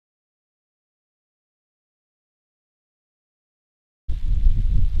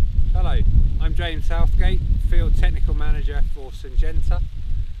Hi, I'm James Southgate, Field Technical Manager for Syngenta,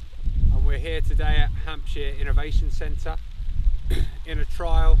 and we're here today at Hampshire Innovation Centre in a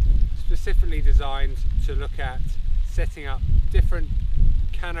trial specifically designed to look at setting up different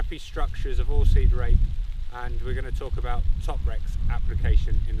canopy structures of oilseed rape, and we're going to talk about Toprex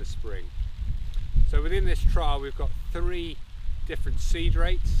application in the spring. So within this trial we've got 3 different seed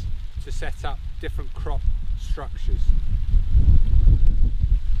rates to set up different crop structures.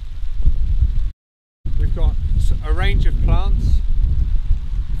 We've got a range of plants,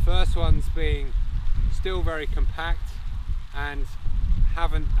 the first ones being still very compact and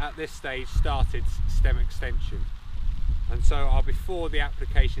haven't at this stage started stem extension, and so are before the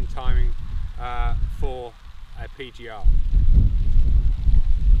application timing for a PGR.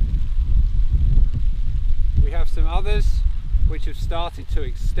 We have some others which have started to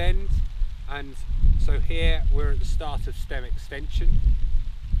extend, and so here we're at the start of stem extension.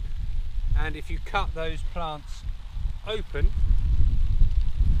 And if you cut those plants open,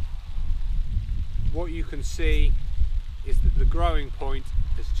 what you can see is that the growing point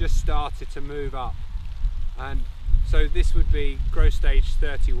has just started to move up, and so this would be growth stage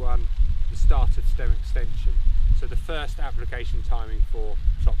 31, the start of stem extension, so the first application timing for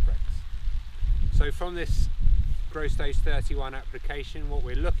Toprex. So from this growth stage 31 application, what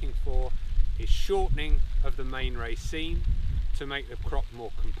we're looking for is shortening of the main raceme to make the crop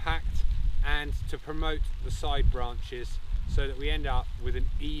more compact and to promote the side branches so that we end up with an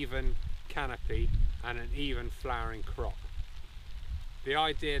even canopy and an even flowering crop. The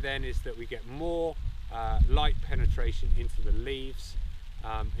idea then is that we get more light penetration into the leaves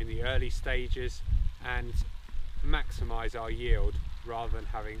in the early stages and maximise our yield rather than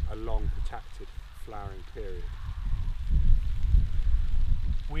having a long protracted flowering period.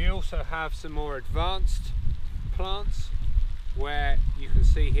 We also have some more advanced plants where you can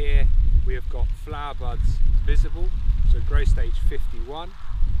see here we have got flower buds visible, so growth stage 51,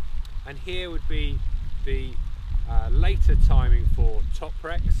 and here would be the later timing for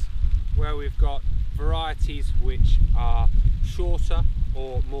Toprex, where we've got varieties which are shorter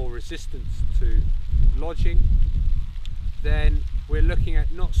or more resistant to lodging. Then we're looking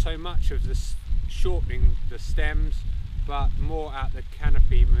at not so much of this shortening the stems, but more at the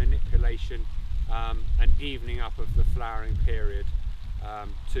canopy manipulation and evening up of the flowering period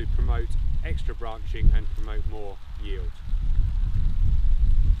to promote extra branching and promote more yield.